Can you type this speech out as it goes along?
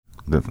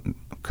the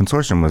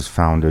consortium was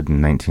founded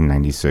in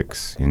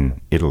 1996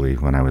 in Italy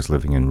when I was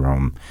living in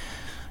Rome.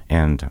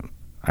 And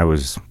I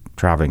was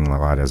traveling a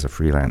lot as a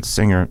freelance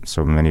singer,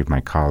 so many of my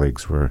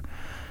colleagues were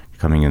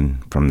coming in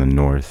from the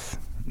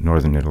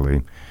northern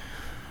Italy.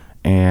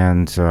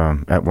 And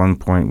at one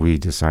point, we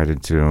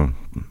decided to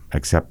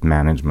accept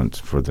management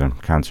for the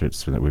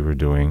concerts that we were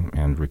doing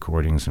and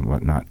recordings and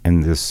whatnot.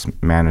 And this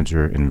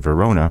manager in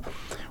Verona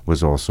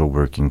was also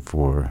working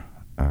for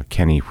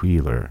Kenny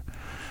Wheeler.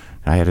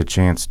 I had a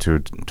chance to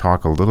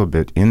talk a little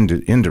bit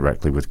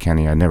indirectly with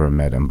Kenny. I never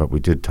met him, but we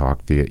did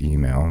talk via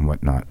email and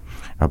whatnot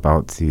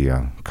about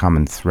the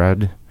common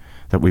thread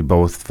that we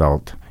both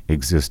felt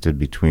existed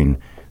between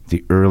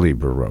the early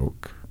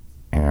Baroque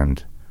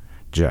and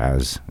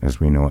jazz as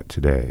we know it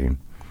today.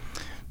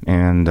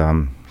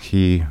 And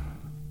he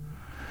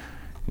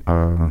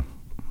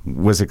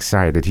was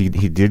excited. He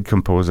did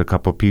compose a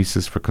couple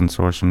pieces for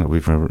Consortium that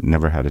we've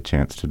never had a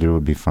chance to do. It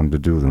would be fun to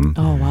do them.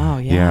 Oh, wow,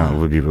 yeah. Yeah, it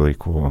would be really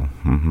cool.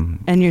 Mm-hmm.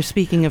 And you're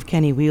speaking of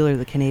Kenny Wheeler,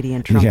 the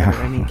Canadian trumpeter.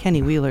 Yeah. I mean,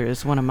 Kenny Wheeler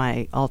is one of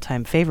my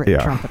all-time favorite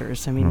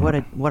trumpeters. I mean, what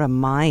a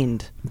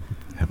mind.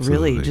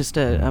 Absolutely. Really, just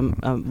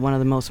one of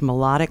the most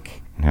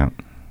melodic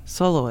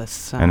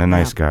soloists. And a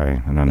nice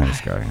guy.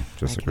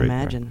 Just a great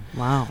guy. I can imagine.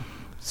 Wow.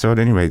 So at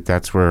any rate,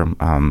 that's where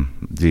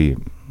the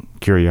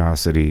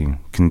curiosity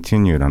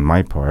continued on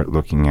my part,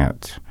 looking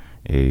at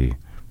a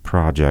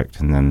project,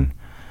 and then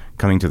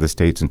coming to the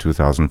States in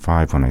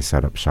 2005 when I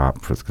set up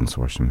shop for the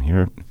Consortium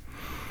here.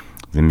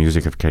 The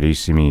music of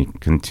Carissimi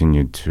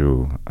continued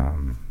to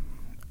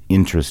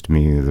interest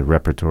me, the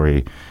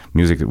repertory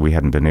music that we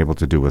hadn't been able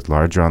to do with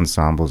larger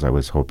ensembles, I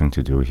was hoping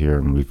to do here,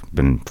 and we've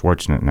been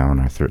fortunate now in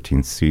our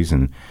 13th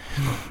season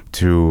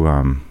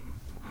to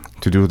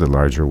do the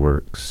larger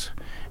works.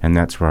 And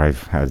that's where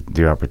I've had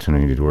the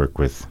opportunity to work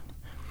with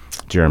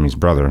Jeremy's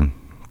brother,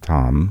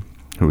 Tom,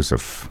 who's a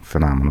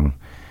phenomenal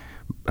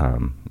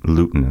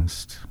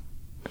lutenist,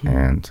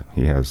 and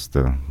he has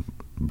the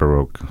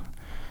Baroque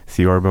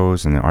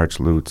theorbos and the arch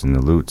lutes and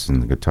the lutes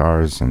and the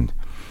guitars and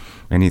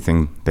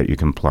anything that you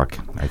can pluck,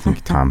 I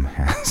think Tom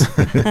has.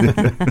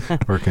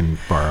 Or can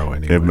borrow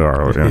anyway.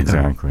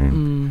 Exactly.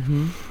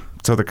 Mm-hmm.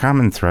 So the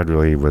common thread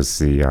really was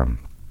the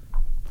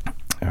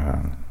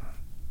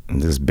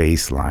this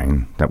bass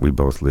line that we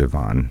both live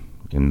on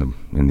in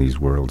these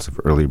worlds of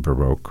early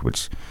Baroque,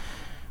 which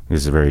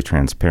is a very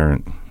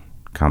transparent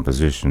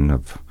composition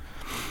of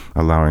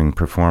allowing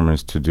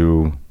performers to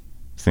do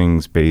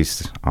things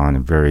based on a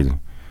very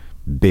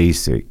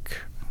basic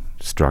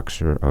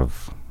structure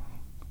of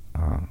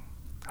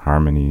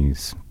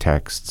harmonies,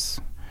 texts,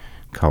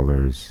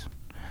 colors,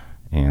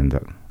 and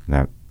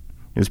that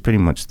is pretty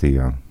much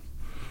the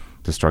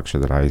structure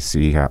that I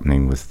see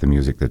happening with the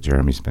music that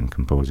Jeremy's been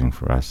composing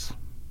for us.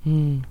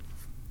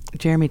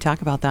 Jeremy,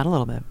 talk about that a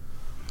little bit.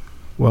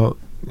 Well,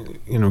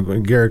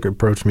 Garrick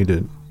approached me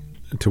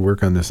to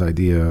work on this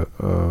idea.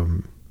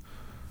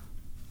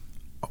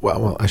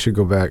 Well, I should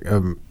go back.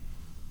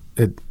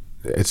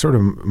 It's sort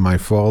of my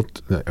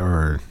fault,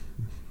 or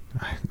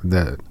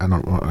that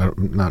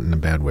not in a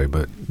bad way,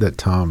 but that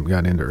Tom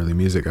got into early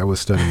music. I was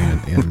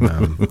studying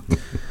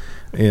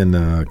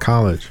in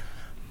college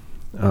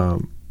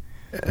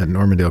at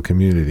Normandale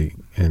Community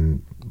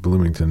in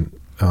Bloomington,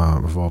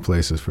 of all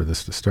places for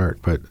this to start.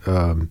 But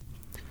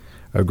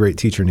a great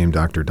teacher named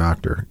Dr.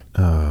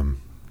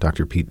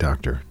 Pete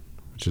Doctor,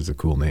 which is a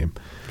cool name.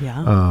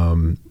 Yeah.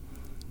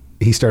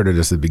 He started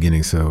us at the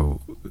beginning,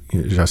 so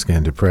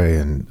Josquin Dupré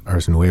and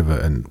Ars Nueva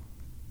and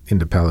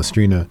into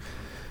Palestrina.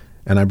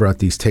 And I brought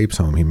these tapes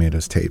home. He made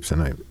us tapes,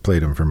 and I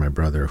played them for my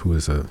brother, who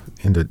was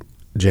into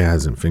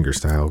jazz and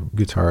fingerstyle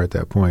guitar at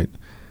that point.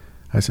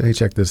 I said, hey,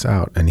 check this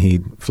out. And he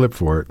flipped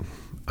for it.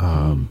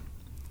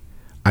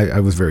 I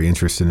was very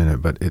interested in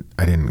it, but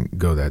I didn't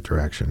go that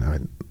direction. I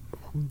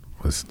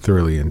was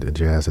thoroughly into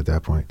jazz at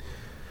that point.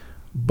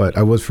 But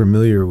I was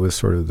familiar with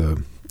sort of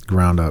the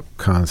ground-up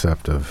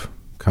concept of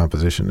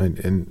composition.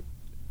 And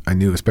I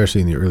knew,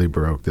 especially in the early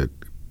Baroque, that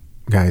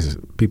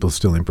people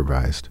still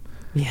improvised.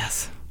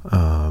 Yes.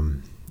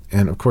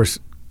 And of course,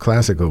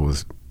 classical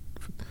was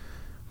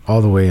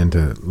all the way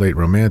into late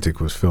Romantic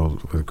was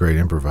filled with great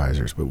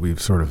improvisers, but we've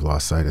sort of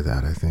lost sight of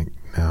that, I think,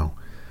 now.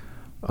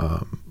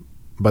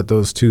 But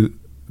those two,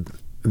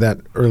 that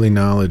early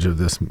knowledge of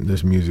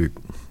this music,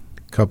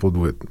 coupled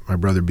with my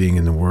brother being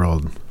in the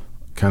world,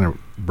 kind of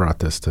brought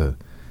this to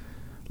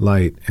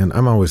light. And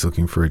I'm always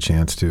looking for a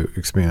chance to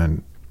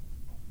expand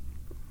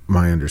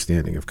my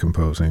understanding of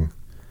composing.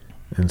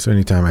 And so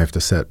anytime I have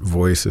to set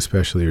voice,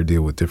 especially, or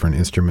deal with different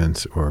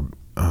instruments, or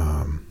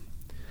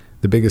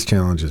the biggest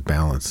challenge is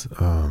balance,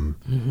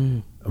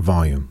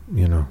 volume.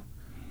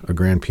 A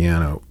grand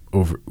piano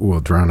will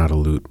drown out a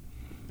lute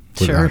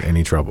without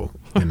any trouble.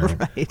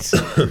 Right.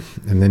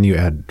 And then you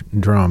add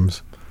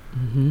drums.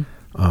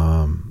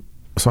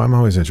 So I'm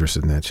always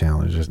interested in that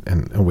challenge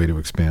and a way to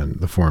expand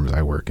the forms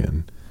I work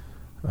in.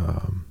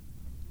 And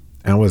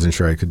I wasn't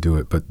sure I could do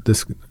it, but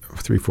this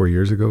 3-4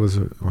 years ago was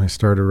when I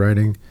started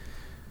writing.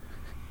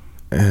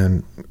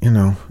 And,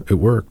 it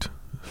worked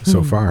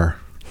so far.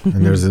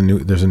 And there's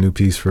a new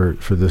piece for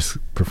this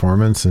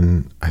performance,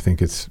 and I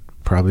think it's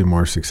probably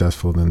more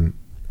successful than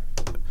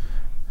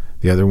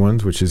the other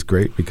ones, which is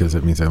great because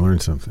it means I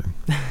learned something.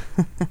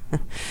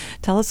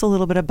 Tell us a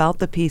little bit about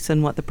the piece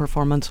and what the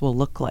performance will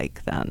look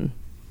like then.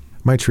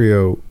 My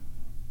trio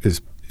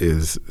is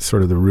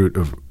sort of the root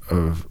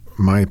of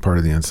my part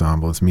of the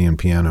ensemble. It's me on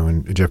piano,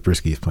 and Jeff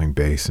Brisky is playing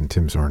bass, and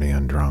Tim Zorney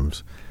on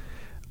drums.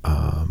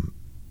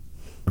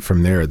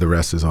 From there, the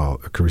rest is all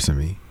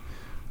Carissimi.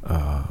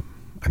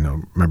 I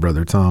know my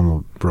brother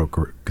Tom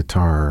broke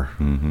guitar.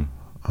 Mm-hmm.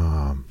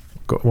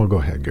 Go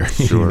ahead, Gary.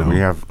 Sure. We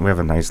have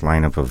a nice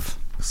lineup of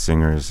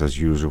singers as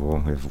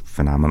usual. We have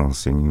phenomenal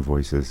singing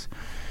voices,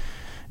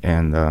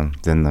 and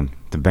then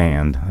the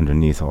band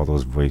underneath all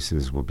those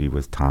voices will be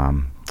with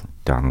Tom,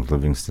 Donald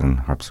Livingston,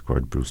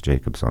 harpsichord, Bruce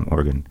Jacobs on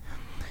organ,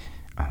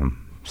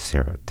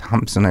 Sarah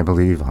Thompson, I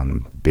believe,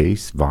 on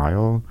bass,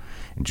 viol,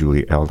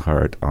 Julie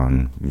Eldhart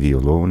on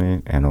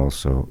violone, and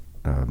also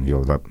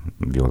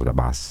viola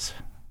bass.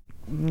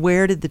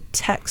 Where did the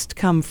text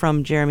come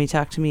from, Jeremy?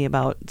 Talk to me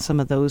about some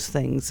of those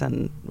things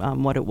and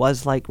what it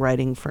was like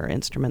writing for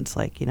instruments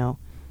like,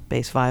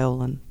 bass,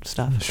 viol, and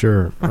stuff.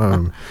 Sure.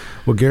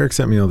 Well, Garrick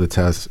sent me all the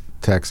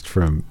text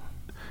from,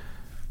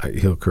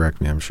 he'll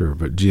correct me, I'm sure,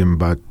 but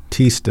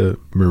Giambattista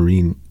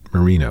Marino.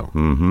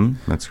 Mm-hmm.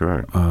 That's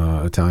right.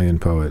 Italian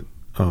poet.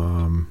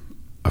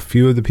 A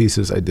few of the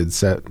pieces I did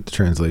set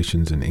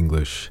translations in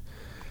English.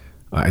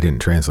 I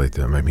didn't translate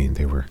them. I mean,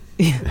 they were.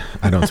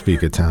 I don't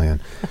speak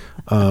Italian.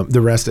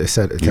 The rest I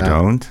said Italian. You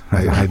don't?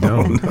 I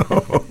don't.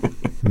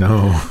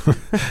 No.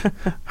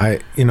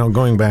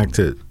 Going back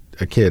to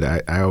a kid,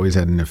 I always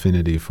had an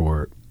affinity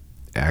for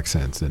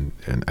accents and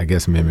I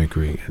guess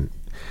mimicry,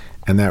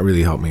 and that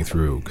really helped me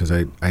through because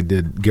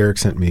Garrick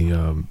sent me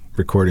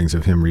recordings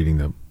of him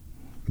reading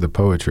the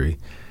poetry,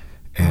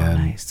 and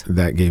nice.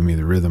 That gave me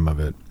the rhythm of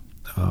it.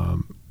 A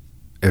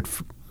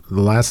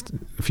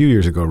few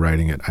years ago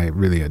writing it, I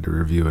really had to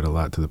review it a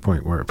lot to the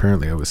point where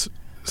apparently I was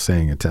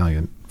saying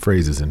Italian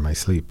phrases in my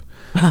sleep.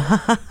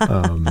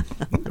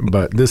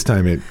 But this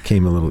time it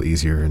came a little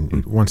easier,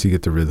 and once you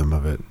get the rhythm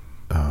of it.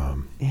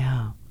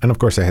 Yeah. And of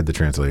course I had the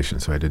translation,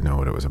 so I didn't know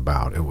what it was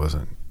about. It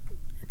wasn't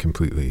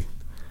completely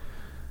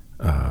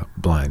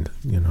blind,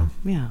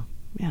 Yeah,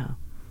 yeah.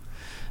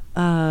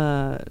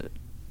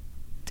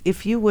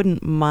 If you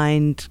wouldn't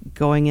mind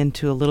going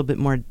into a little bit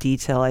more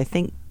detail, I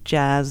think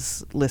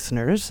jazz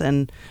listeners,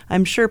 and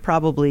I'm sure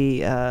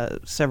probably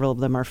several of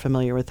them are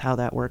familiar with how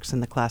that works in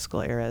the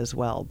classical era as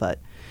well, but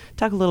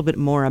talk a little bit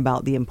more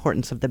about the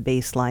importance of the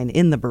bass line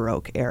in the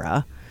Baroque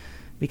era,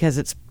 because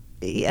it's,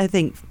 I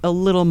think, a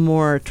little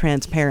more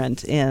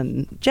transparent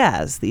in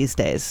jazz these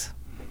days.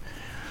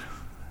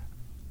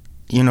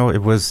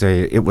 It was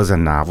a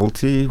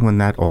novelty when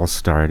that all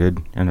started,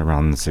 and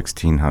around the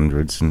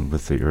 1600s, and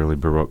with the early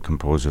Baroque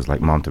composers like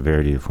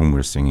Monteverdi, of whom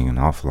we're singing an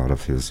awful lot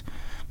of his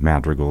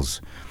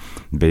madrigals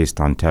based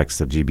on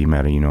texts of G.B.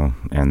 Marino,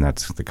 and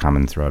that's the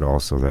common thread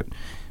also that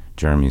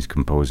Jeremy's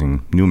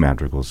composing new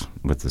madrigals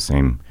with the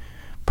same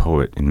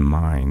poet in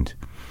mind.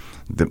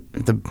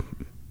 The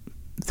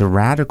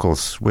radical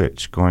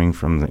switch going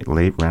from the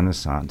late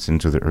Renaissance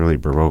into the early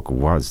Baroque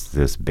was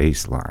this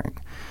bass line.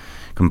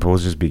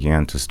 Composers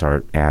began to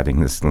start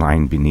adding this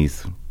line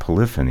beneath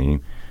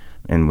polyphony,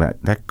 and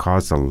that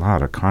caused a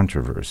lot of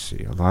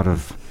controversy, a lot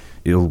of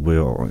ill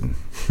will and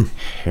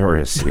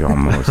heresy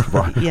almost.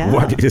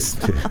 What is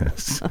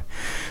this?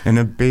 And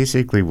it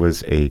basically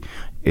was a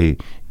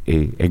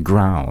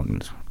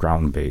ground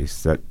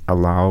bass that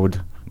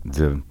allowed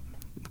the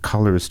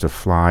colors to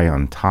fly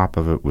on top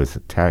of it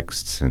with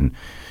texts and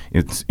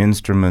its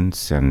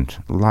instruments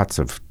and lots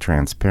of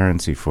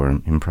transparency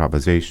for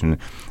improvisation.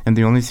 And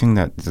the only thing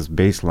that this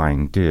bass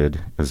line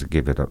did was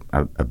give it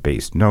a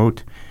bass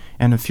note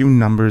and a few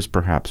numbers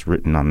perhaps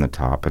written on the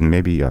top, and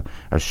maybe a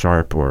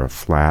sharp or a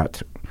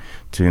flat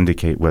to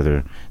indicate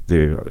whether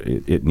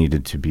it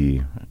needed to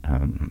be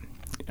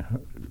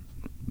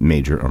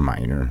major or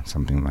minor,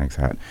 something like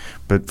that.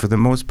 But for the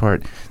most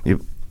part,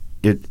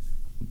 it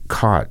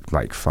caught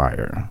like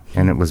fire,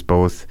 and it was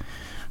both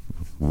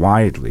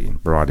widely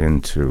brought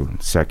into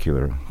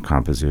secular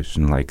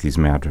composition like these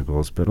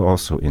madrigals, but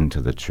also into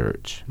the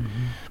church.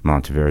 Mm-hmm.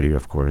 Monteverdi,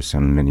 of course,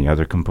 and many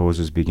other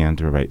composers began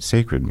to write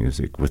sacred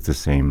music with the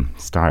same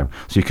style.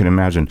 So you can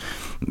imagine,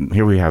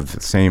 here we have the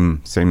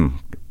same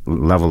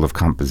level of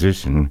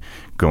composition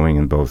going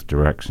in both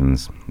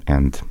directions,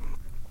 and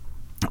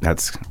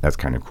that's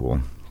kind of cool.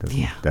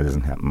 That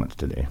doesn't happen much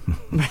today.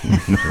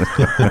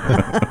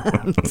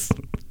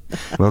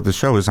 Well, the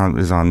show is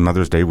on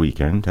Mother's Day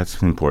weekend.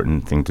 That's an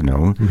important thing to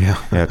know. Yeah.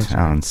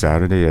 On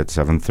Saturday at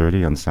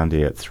 7:30, on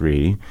Sunday at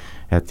 3,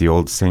 at the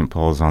old St.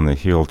 Paul's on the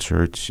Hill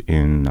Church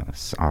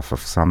off of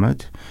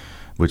Summit,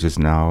 which is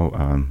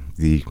now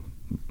the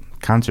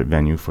concert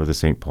venue for the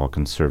St. Paul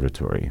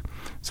Conservatory.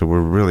 So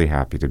we're really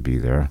happy to be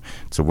there.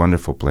 It's a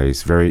wonderful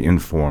place, very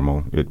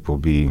informal. It will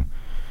be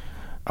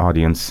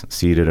audience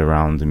seated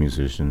around the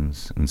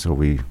musicians, and so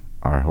we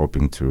are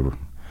hoping to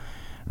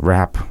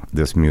wrap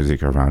this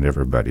music around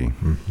everybody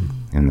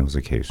in those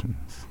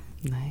occasions.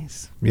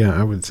 Nice. Yeah,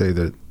 I would say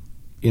that,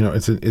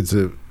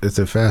 it's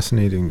a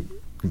fascinating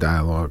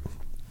dialogue,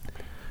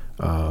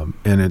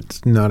 and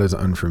it's not as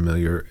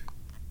unfamiliar.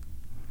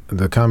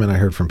 The comment I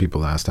heard from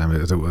people last time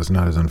is it was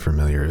not as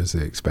unfamiliar as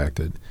they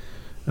expected.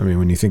 I mean,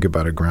 when you think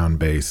about a ground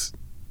bass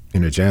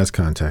in a jazz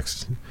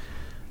context,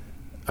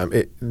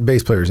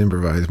 bass players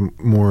improvise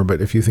more,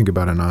 but if you think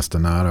about an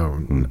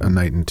ostinato, A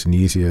Night in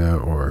Tunisia,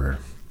 or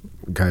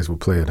guys will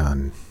play it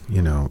on,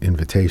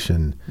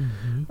 Invitation,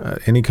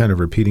 any kind of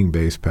repeating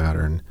bass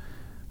pattern,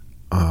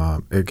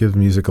 it gives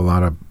music a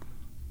lot of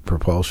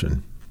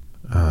propulsion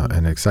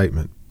and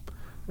excitement.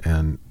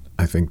 And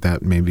I think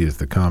that maybe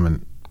is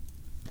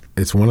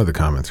it's one of the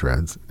common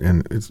threads.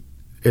 And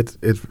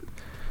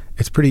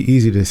it's pretty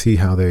easy to see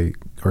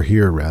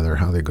hear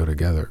how they go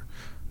together.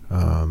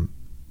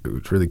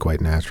 It's really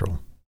quite natural.